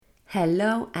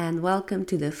Hello and welcome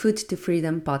to the Food to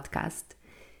Freedom podcast.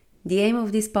 The aim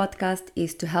of this podcast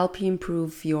is to help you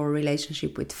improve your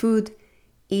relationship with food,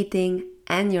 eating,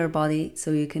 and your body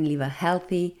so you can live a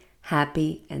healthy,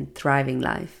 happy, and thriving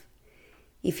life.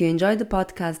 If you enjoyed the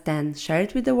podcast, then share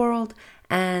it with the world.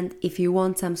 And if you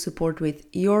want some support with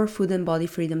your food and body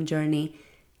freedom journey,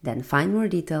 then find more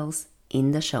details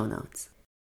in the show notes.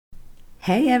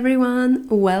 Hey everyone,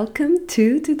 welcome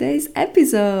to today's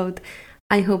episode.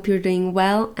 I hope you're doing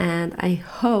well and I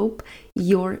hope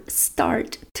your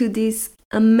start to this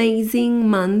amazing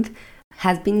month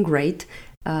has been great.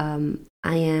 I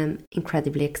am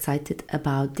incredibly excited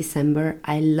about December.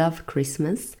 I love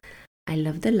Christmas. I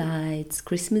love the lights,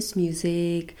 Christmas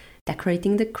music,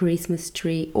 decorating the Christmas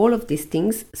tree, all of these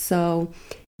things. So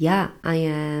yeah, I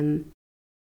am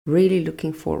really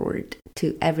looking forward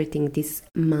to everything this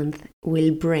month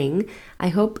will bring. I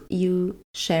hope you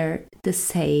share the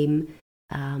same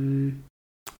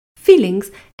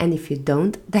feelings, and if you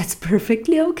don't, that's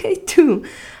perfectly okay too.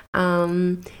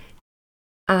 I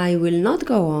will not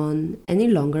go on any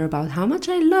longer about how much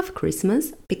I love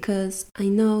Christmas because I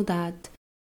know that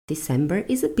December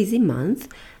is a busy month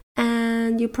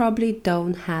and you probably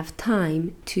don't have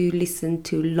time to listen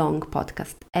to long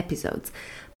podcast episodes.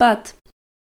 But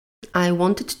I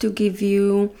wanted to give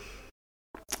you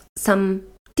some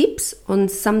tips on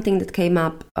something that came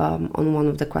up on one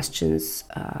of the questions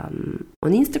on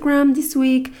Instagram this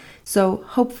week. So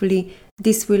hopefully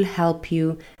this will help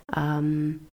you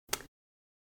in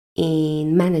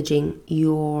managing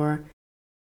your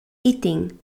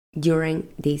eating during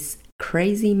this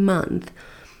crazy month.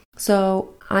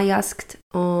 So I asked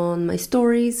on my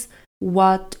stories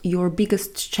what your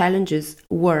biggest challenges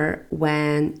were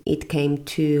when it came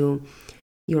to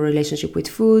your relationship with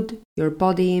food, your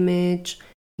body image,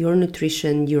 your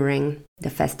nutrition during the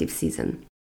festive season.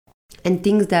 And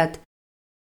things that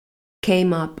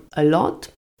came up a lot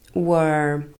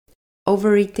were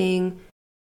overeating,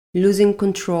 losing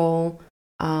control.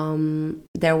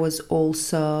 There was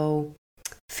also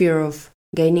fear of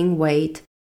gaining weight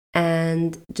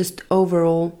and just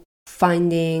overall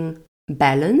finding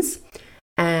balance.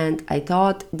 And I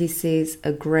thought this is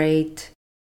a great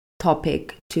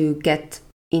topic to get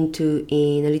into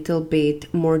in a little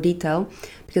bit more detail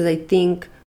because I think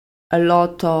a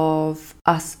lot of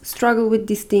us struggle with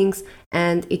these things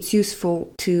and it's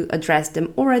useful to address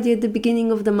them already at the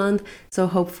beginning of the month. So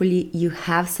hopefully you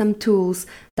have some tools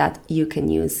that you can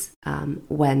use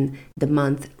when the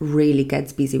month really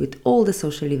gets busy with all the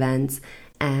social events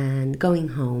and going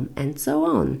home and so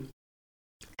on.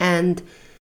 And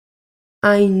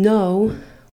I know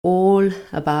all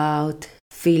about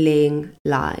feeling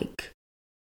like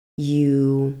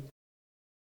you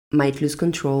might lose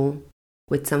control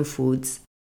with some foods.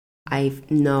 I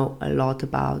know a lot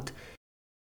about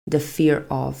the fear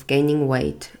of gaining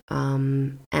weight.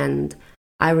 And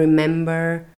I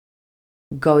remember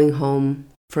going home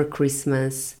for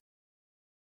Christmas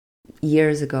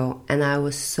years ago and I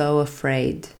was so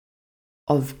afraid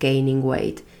of gaining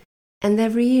weight. And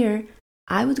every year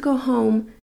I would go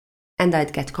home and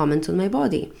I'd get comments on my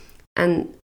body.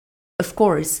 And of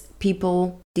course,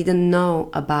 people didn't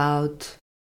know about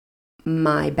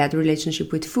my bad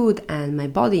relationship with food and my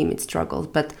body image struggles,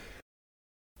 but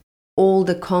all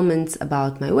the comments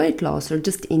about my weight loss or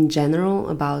just in general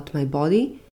about my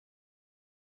body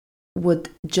would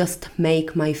just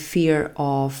make my fear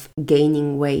of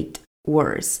gaining weight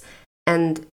worse.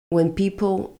 And when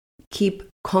people keep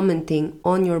commenting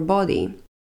on your body,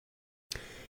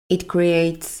 it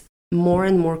creates more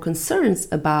and more concerns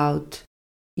about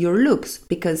your looks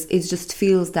because it just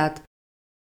feels that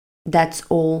that's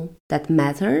all that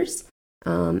matters,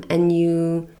 and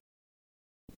you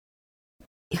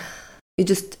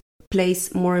just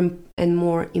place more and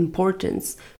more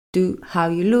importance to how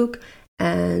you look,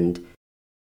 and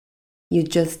you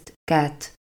just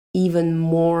get even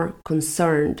more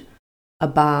concerned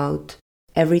about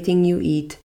everything you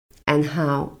eat and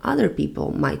how other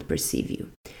people might perceive you.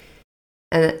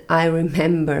 And I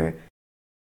remember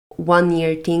one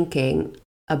year thinking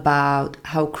about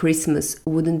how Christmas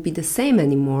wouldn't be the same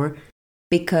anymore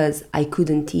because I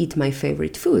couldn't eat my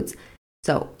favorite foods.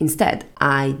 So instead,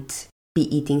 I'd be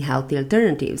eating healthy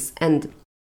alternatives. And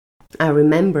I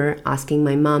remember asking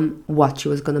my mom what she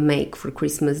was going to make for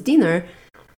Christmas dinner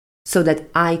so that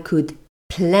I could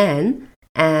plan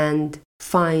and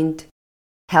find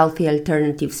healthy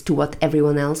alternatives to what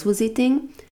everyone else was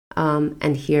eating.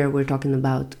 And here we're talking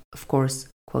about, of course,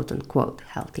 quote unquote,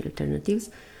 healthy alternatives.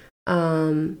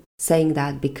 Saying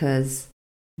that because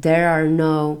there are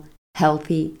no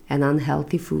healthy and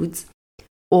unhealthy foods.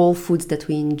 All foods that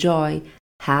we enjoy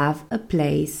have a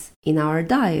place in our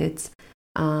diets,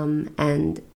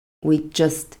 and we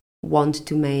just want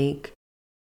to make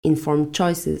informed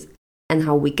choices. And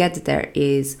how we get there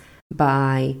is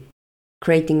by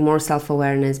creating more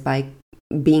self-awareness, by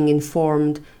being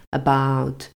informed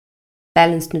about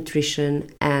balanced nutrition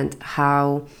and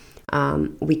how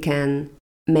we can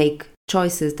make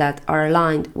choices that are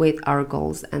aligned with our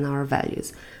goals and our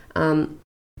values. And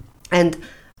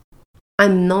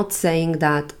I'm not saying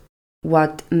that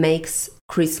what makes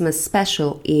Christmas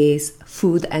special is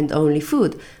food and only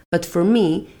food, but for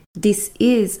me, this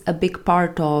is a big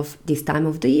part of this time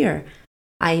of the year.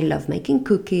 I love making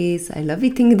cookies, I love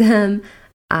eating them,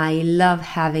 I love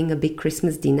having a big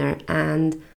Christmas dinner,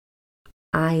 and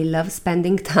I love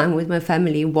spending time with my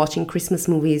family watching Christmas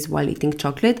movies while eating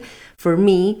chocolate. For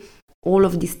me, all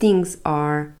of these things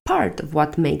are part of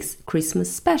what makes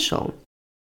Christmas special.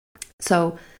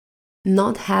 So,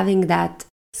 not having that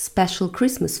special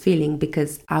Christmas feeling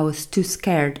because I was too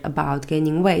scared about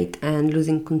gaining weight and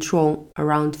losing control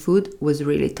around food was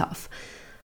really tough.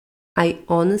 I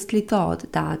honestly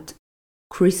thought that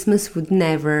Christmas would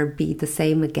never be the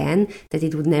same again, that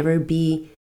it would never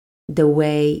be the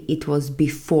way it was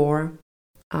before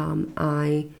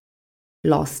I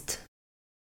lost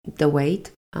the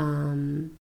weight.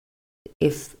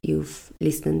 If you've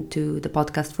listened to the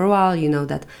podcast for a while, you know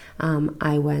that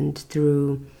I went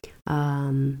through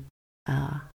a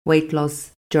weight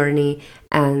loss journey,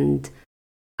 and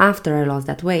after I lost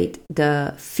that weight,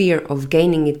 the fear of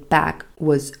gaining it back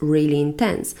was really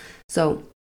intense. So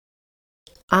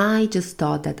I just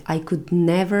thought that I could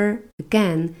never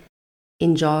again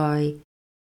enjoy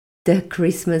the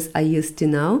Christmas I used to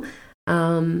know.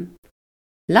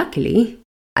 Luckily,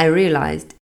 I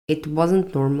realized it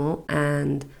wasn't normal,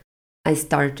 and I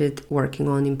started working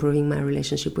on improving my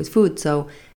relationship with food. So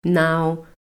now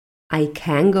I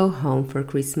can go home for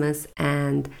Christmas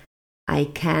and I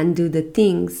can do the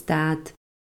things that,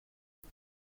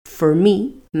 for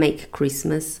me, make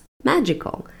Christmas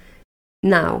magical.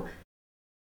 Now,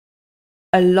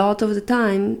 a lot of the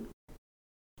time,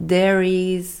 there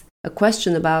is a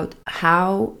question about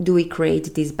how do we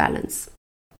create this balance?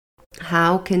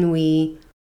 How can we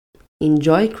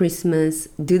enjoy Christmas,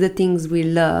 do the things we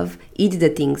love, eat the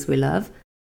things we love,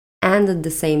 and at the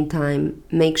same time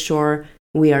make sure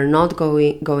we are not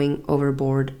going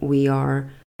overboard,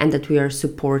 and that we are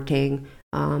supporting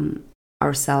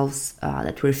ourselves,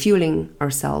 that we're fueling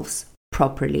ourselves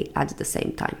properly at the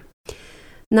same time.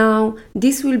 Now,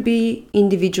 this will be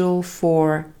individual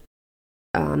for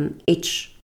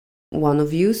each one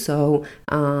of you. So,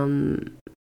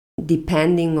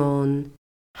 depending on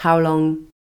how long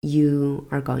you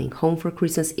are going home for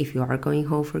Christmas, if you are going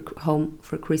home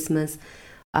for Christmas,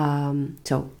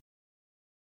 so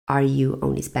are you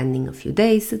only spending a few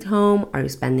days at home? Are you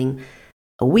spending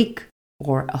a week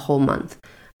or a whole month?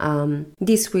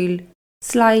 This will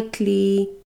slightly,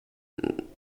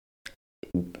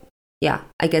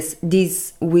 I guess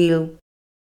this will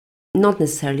not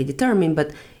necessarily determine,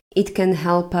 but it can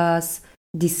help us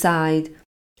decide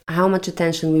how much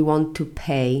attention we want to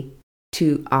pay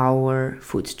to our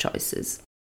food choices.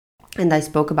 And I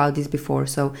spoke about this before.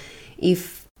 So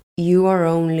if you are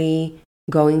only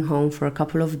going home for a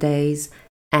couple of days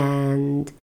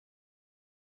and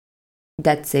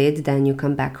that's it, then you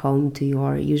come back home to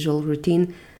your usual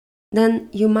routine, then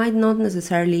you might not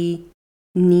necessarily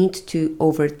need to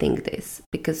overthink this,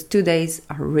 because 2 days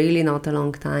are really not a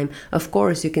long time. Of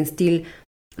course, you can still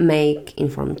make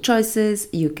informed choices.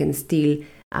 You can still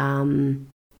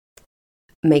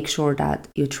make sure that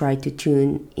you try to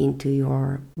tune into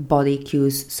your body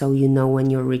cues so you know when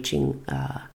you're reaching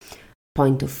a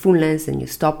point of fullness and you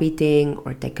stop eating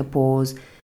or take a pause.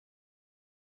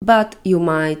 But you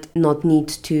might not need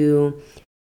to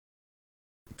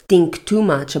think too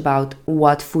much about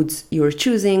what foods you're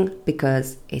choosing,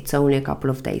 because it's only a couple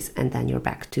of days and then you're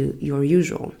back to your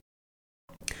usual.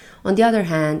 On the other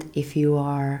hand, if you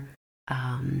are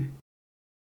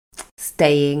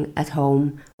staying at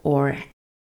home, or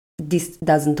this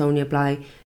doesn't only apply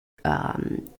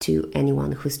to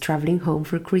anyone who's traveling home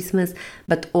for Christmas,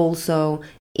 but also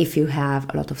if you have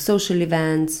a lot of social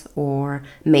events, or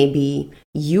maybe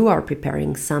you are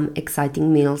preparing some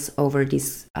exciting meals over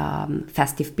this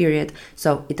festive period.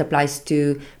 So it applies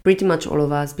to pretty much all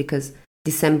of us, because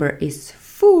December is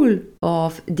full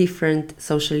of different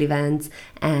social events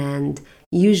and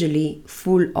usually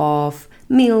full of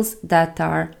meals that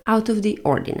are out of the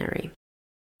ordinary.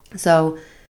 So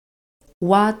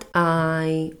what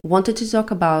I wanted to talk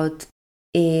about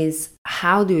is,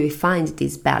 how do we find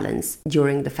this balance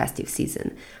during the festive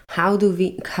season? How do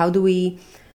we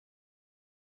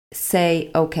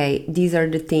say, okay, these are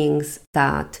the things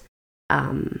that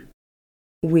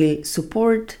will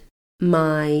support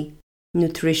my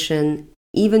nutrition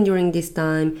even during this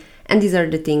time, and these are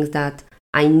the things that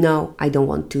I know I don't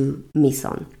want to miss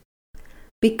on.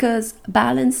 Because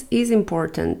balance is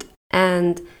important,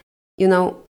 and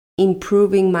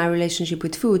improving my relationship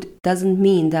with food doesn't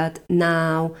mean that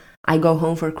now I go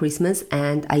home for Christmas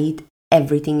and I eat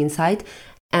everything inside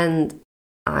and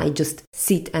I just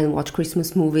sit and watch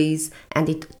Christmas movies and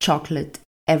eat chocolate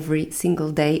every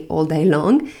single day, all day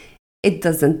long. It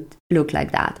doesn't look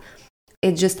like that.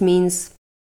 It just means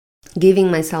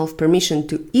giving myself permission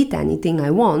to eat anything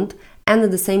I want and at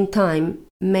the same time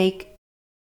make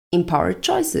empowered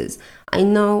choices. I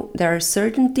know there are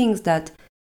certain things that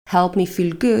help me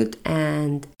feel good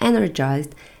and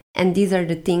energized, and these are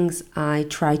the things I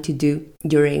try to do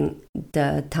during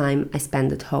the time I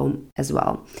spend at home as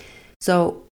well.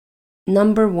 So,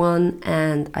 number one,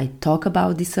 and I talk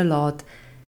about this a lot,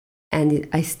 and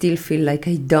I still feel like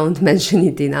I don't mention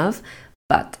it enough,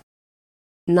 but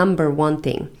number one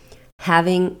thing,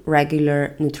 having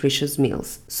regular nutritious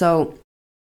meals. So,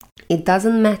 it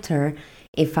doesn't matter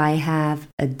if I have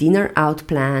a dinner out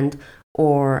planned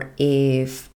or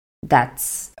if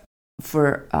that's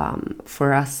for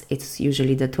us, it's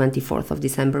usually the 24th of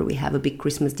December, we have a big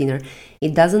Christmas dinner.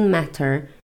 It doesn't matter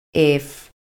if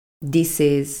this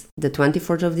is the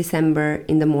 24th of December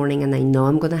in the morning and I know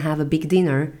I'm going to have a big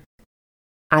dinner.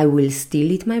 I will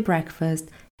still eat my breakfast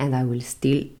and I will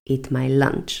still eat my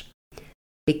lunch.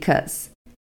 Because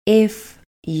if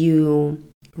you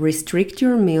restrict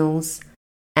your meals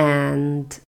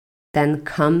and then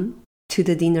come to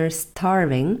the dinner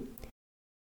starving,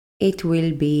 it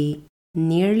will be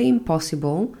nearly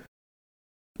impossible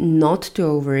not to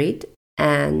overeat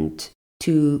and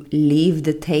to leave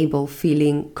the table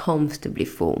feeling comfortably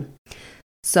full.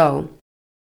 So,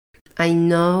 I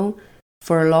know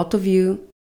for a lot of you,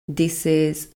 this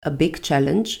is a big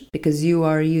challenge because you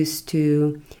are used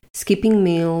to skipping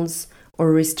meals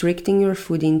or restricting your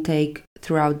food intake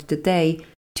throughout the day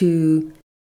to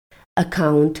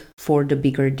account for the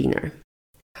bigger dinner.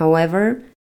 However,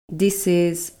 this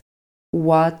is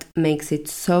what makes it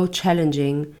so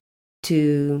challenging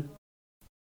to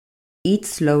eat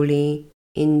slowly,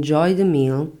 enjoy the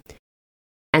meal,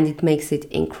 and it makes it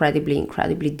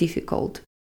incredibly difficult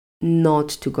not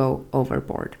to go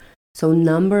overboard. So,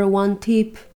 number one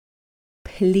tip,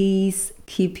 please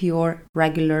keep your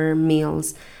regular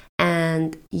meals,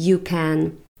 and you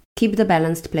can keep the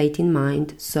balanced plate in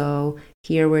mind. So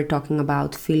here we're talking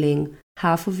about filling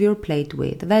half of your plate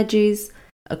with veggies,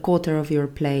 a quarter of your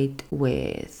plate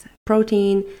with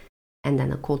protein, and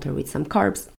then a quarter with some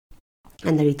carbs,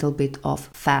 and a little bit of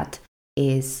fat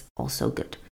is also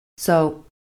good. So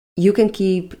you can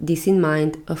keep this in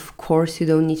mind. Of course, you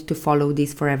don't need to follow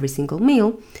this for every single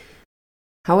meal.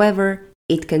 However,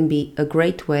 it can be a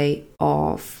great way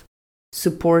of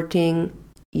supporting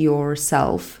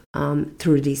yourself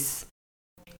through this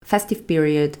festive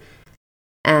period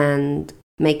and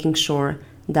making sure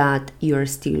that you're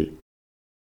still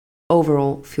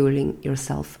overall fueling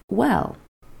yourself well.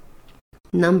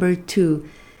 Number two,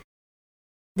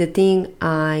 the thing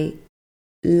I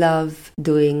love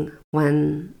doing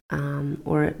when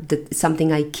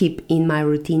something I keep in my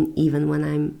routine even when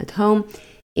I'm at home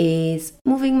is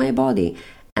moving my body.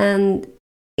 And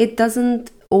it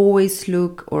doesn't always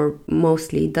look, or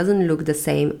mostly it doesn't look the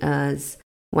same as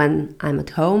when I'm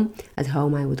at home. At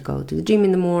home I would go to the gym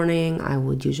in the morning, I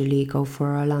would usually go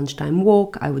for a lunchtime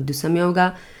walk, I would do some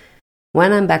yoga.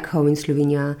 When I'm back home in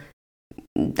Slovenia,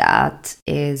 that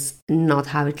is not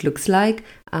how it looks like.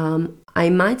 I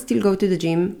might still go to the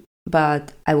gym,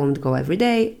 but I won't go every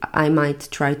day. I might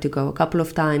try to go a couple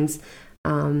of times.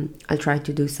 I'll try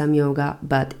to do some yoga,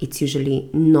 but it's usually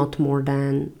not more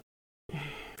than,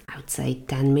 I would say,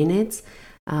 10 minutes.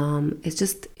 It's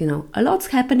just, a lot's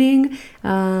happening.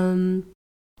 I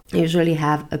usually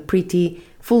have a pretty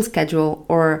full schedule,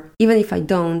 or even if I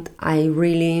don't,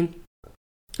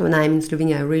 when I'm in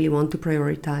Slovenia, I really want to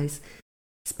prioritize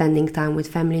spending time with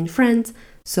family and friends.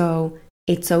 So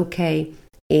it's okay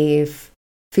if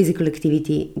physical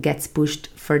activity gets pushed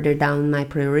further down my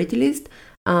priority list.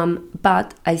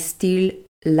 But I still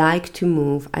like to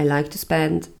move. I like to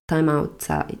spend time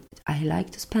outside. I like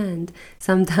to spend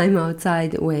some time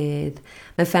outside with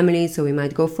my family. So we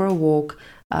might go for a walk,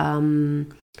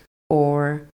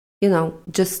 or,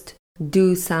 just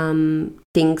do some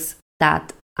things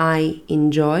that I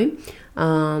enjoy.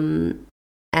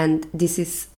 And this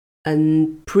is a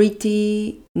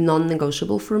pretty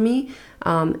non-negotiable for me.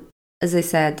 As I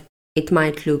said, it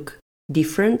might look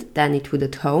different than it would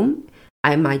at home.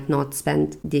 I might not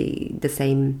spend the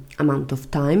same amount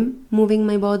of time moving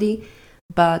my body,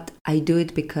 but I do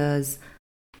it because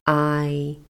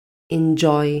I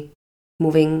enjoy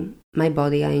moving my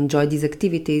body. I enjoy these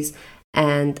activities,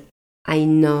 and I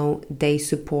know they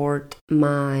support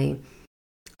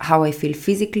how I feel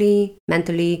physically,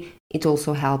 mentally. It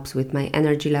also helps with my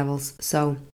energy levels.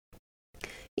 So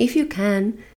if you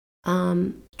can,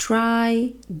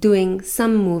 try doing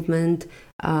some movement,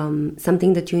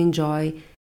 something that you enjoy.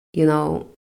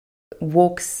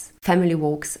 Family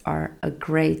walks are a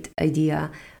great idea,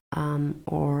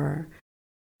 or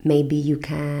maybe you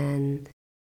can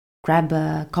grab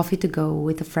a coffee to go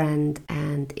with a friend,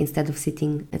 and instead of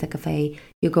sitting at a cafe,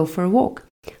 you go for a walk,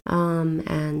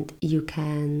 and you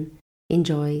can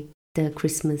enjoy the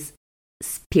Christmas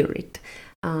spirit.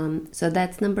 So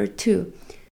that's number 2.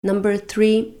 Number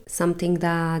 3, something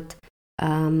that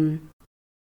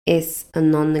is a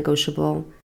non-negotiable,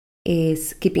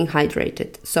 is keeping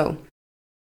hydrated. So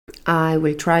I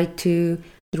will try to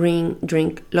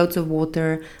drink loads of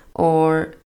water,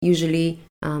 or usually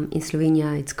in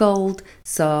Slovenia it's cold,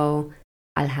 so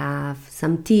I'll have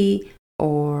some tea,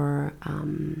 or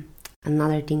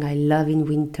another thing I love in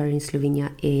winter in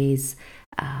Slovenia is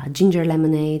ginger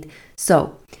lemonade.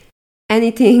 So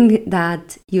anything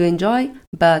that you enjoy,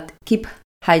 but keep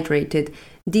hydrated.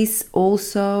 This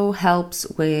also helps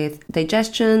with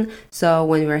digestion, so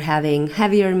when we're having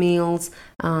heavier meals,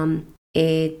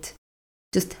 it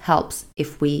just helps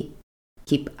if we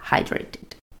keep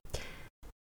hydrated.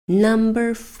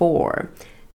 Number 4.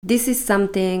 This is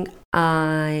something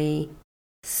I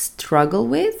struggle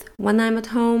with when I'm at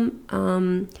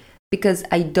home, because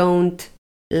I don't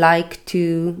like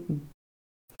to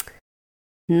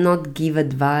not give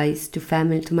advice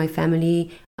to my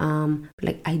family.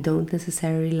 I don't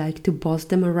necessarily like to boss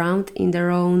them around in their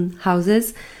own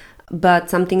houses. But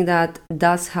something that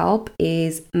does help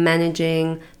is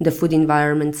managing the food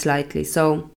environment slightly.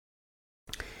 So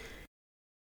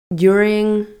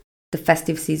during the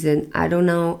festive season, I don't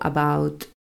know about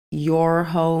your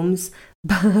homes,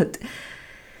 but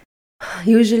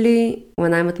usually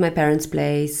when I'm at my parents'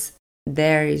 place,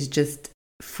 there is just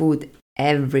food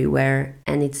everywhere,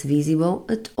 and it's visible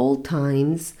at all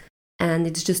times, and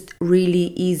it's just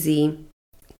really easy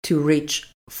to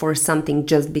reach for something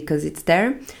just because it's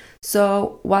there.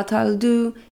 So what I'll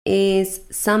do is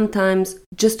sometimes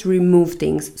just remove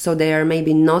things, so they are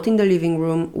maybe not in the living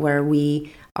room where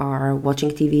we are watching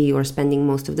TV or spending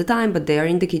most of the time, but they are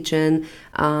in the kitchen,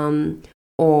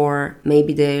 or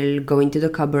maybe they'll go into the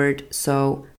cupboard,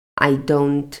 so I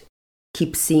don't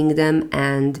keep seeing them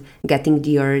and getting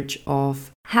the urge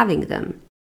of having them.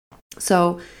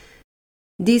 So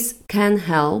this can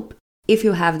help if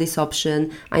you have this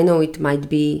option. I know it might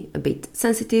be a bit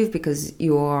sensitive because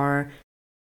you are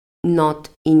not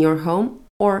in your home,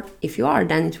 or if you are,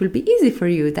 then it will be easy for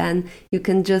you. Then you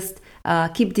can just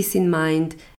keep this in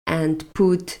mind and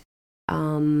put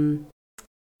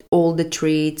all the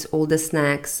treats, all the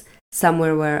snacks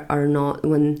somewhere where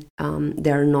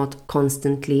they are not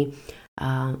constantly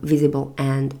visible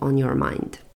and on your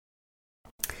mind.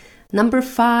 Number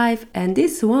 5, and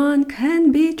this one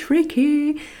can be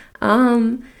tricky.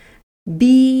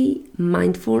 Be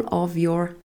mindful of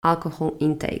your alcohol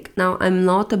intake. Now, I'm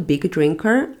not a big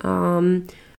drinker.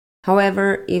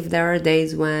 However, if there are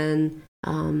days when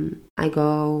I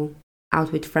go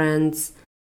out with friends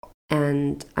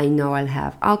and I know I'll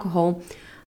have alcohol,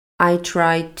 I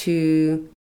try to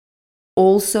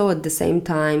also at the same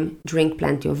time drink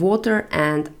plenty of water,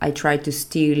 and I try to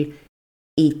still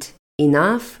eat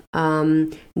enough.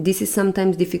 This is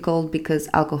sometimes difficult because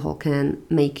alcohol can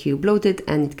make you bloated,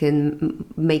 and it can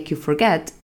make you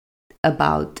forget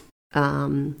about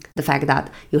the fact that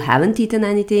you haven't eaten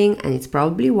anything, and it's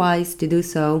probably wise to do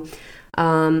so.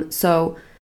 So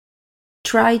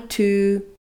try to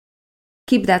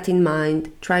keep that in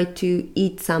mind. Try to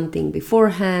eat something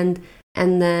beforehand,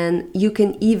 and then you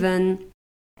can even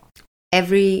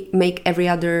make every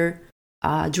other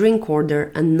drink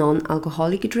order a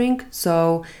non-alcoholic drink,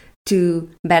 so to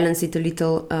balance it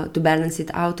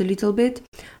out a little bit.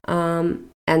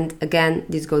 And again,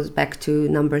 this goes back to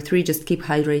number 3, just keep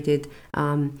hydrated.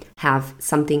 Have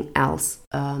something else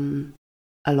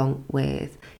along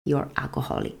with your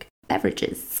alcoholic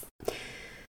beverages.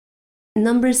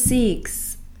 Number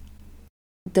 6,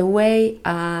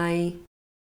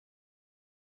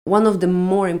 one of the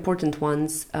more important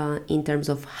ones in terms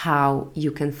of how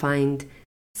you can find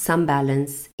some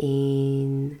balance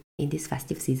in this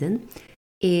festive season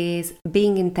is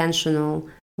being intentional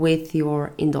with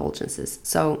your indulgences.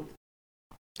 So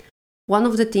one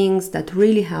of the things that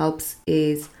really helps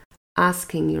is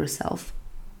asking yourself,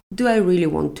 do I really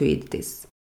want to eat this?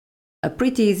 A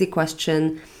pretty easy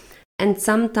question, and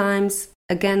sometimes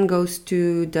again goes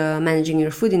to the managing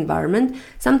your food environment.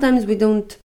 Sometimes we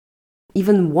don't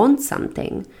even want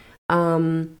something,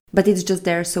 but it's just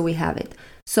there, so we have it.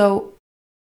 So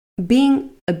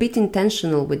being a bit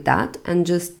intentional with that and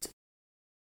just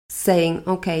saying,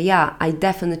 okay, yeah, I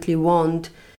definitely want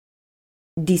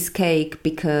this cake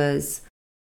because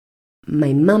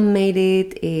my mom made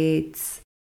it, it's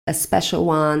a special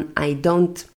one, I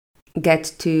don't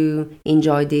get to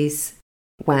enjoy this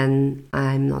when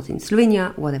I'm not in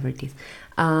Slovenia, whatever it is.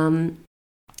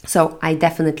 So I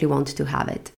definitely want to have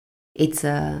it. It's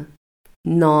a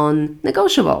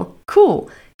non-negotiable. Cool.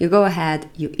 You go ahead,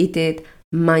 you eat it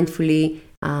mindfully,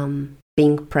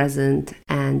 being present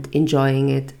and enjoying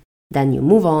it. Then you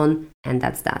move on, and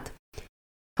that's that.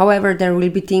 However, there will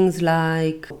be things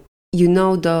like,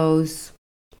 those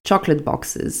chocolate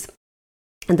boxes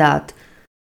that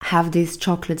have these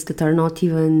chocolates that are not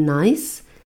even nice.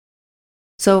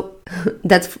 So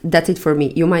that's it for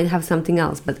me. You might have something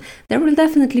else, but there will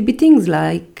definitely be things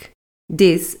like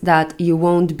this that you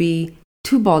won't be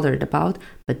too bothered about,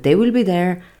 but they will be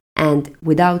there, and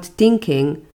without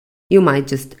thinking, you might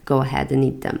just go ahead and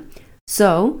eat them.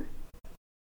 So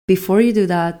before you do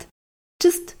that,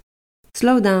 just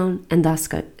slow down and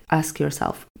ask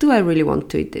yourself, do I really want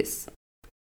to eat this?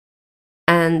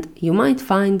 And you might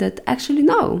find that actually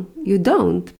no, you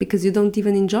don't, because you don't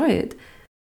even enjoy it.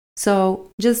 So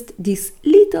just this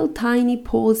little tiny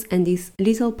pause and this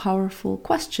little powerful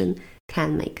question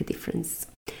can make a difference.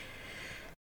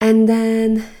 And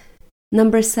then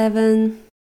number 7,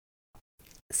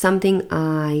 something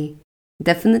I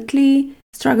definitely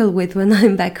struggle with when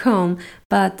I'm back home,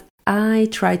 but I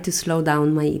try to slow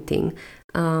down my eating.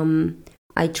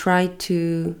 I try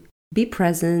to be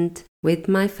present with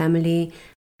my family,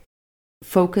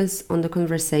 focus on the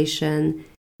conversation,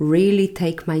 really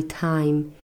take my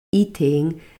time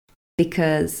eating,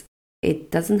 because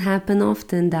it doesn't happen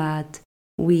often that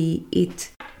we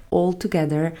eat all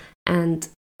together, and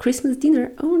Christmas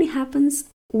dinner only happens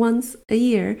once a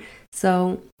year.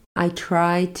 So I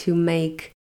try to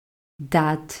make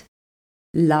that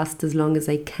last as long as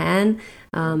I can,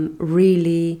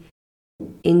 really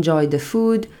enjoy the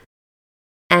food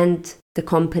and the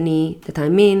company that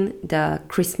I'm in, the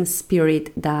Christmas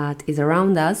spirit that is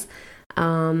around us.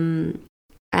 And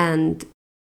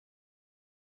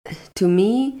to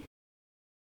me,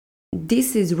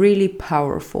 this is really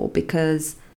powerful,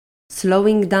 because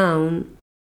slowing down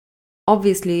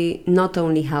obviously not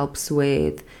only helps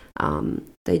with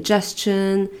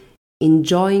digestion,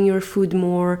 enjoying your food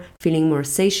more, feeling more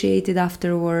satiated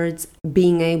afterwards,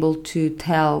 being able to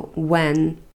tell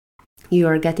when you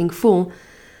are getting full,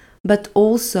 but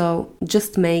also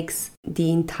just makes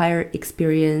the entire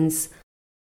experience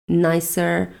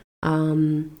nicer,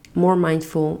 more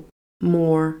mindful,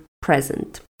 more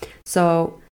present.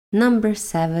 So number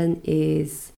 7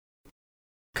 is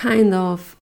kind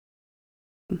of,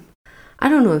 I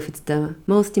don't know if it's the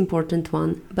most important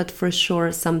one, but for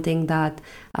sure something that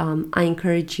I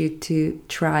encourage you to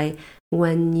try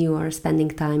when you are spending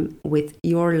time with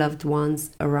your loved ones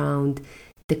around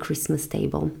the Christmas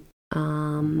table.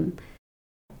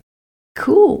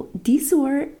 Cool. These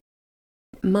were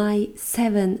my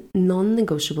 7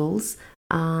 non-negotiables.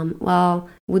 Well,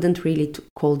 wouldn't really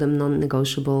call them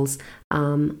non-negotiables.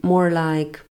 More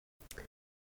like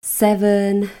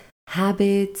 7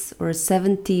 habits or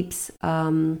 7 tips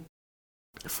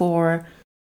for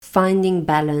finding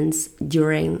balance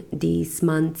during these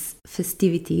month's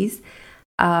festivities.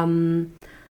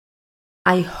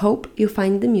 I hope you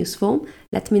find them useful.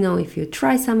 Let me know if you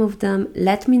try some of them.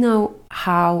 Let me know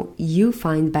how you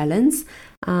find balance,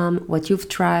 what you've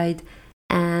tried,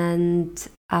 and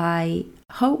I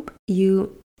hope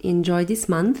you enjoy this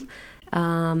month.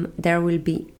 There will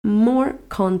be more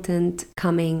content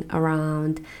coming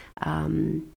around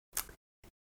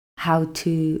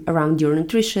around your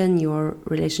nutrition, your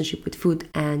relationship with food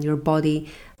and your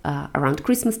body around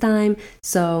Christmas time.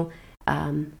 So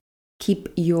keep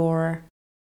your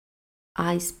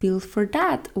eyes peeled for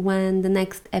that when the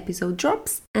next episode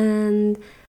drops. And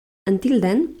until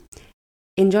then,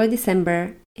 enjoy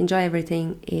December, enjoy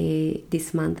everything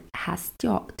this month has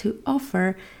to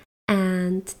offer,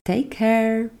 and take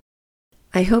care.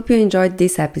 I hope you enjoyed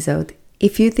this episode.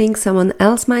 If you think someone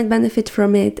else might benefit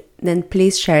from it, then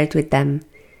please share it with them.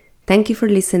 Thank you for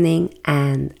listening,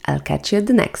 and I'll catch you at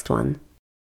the next one.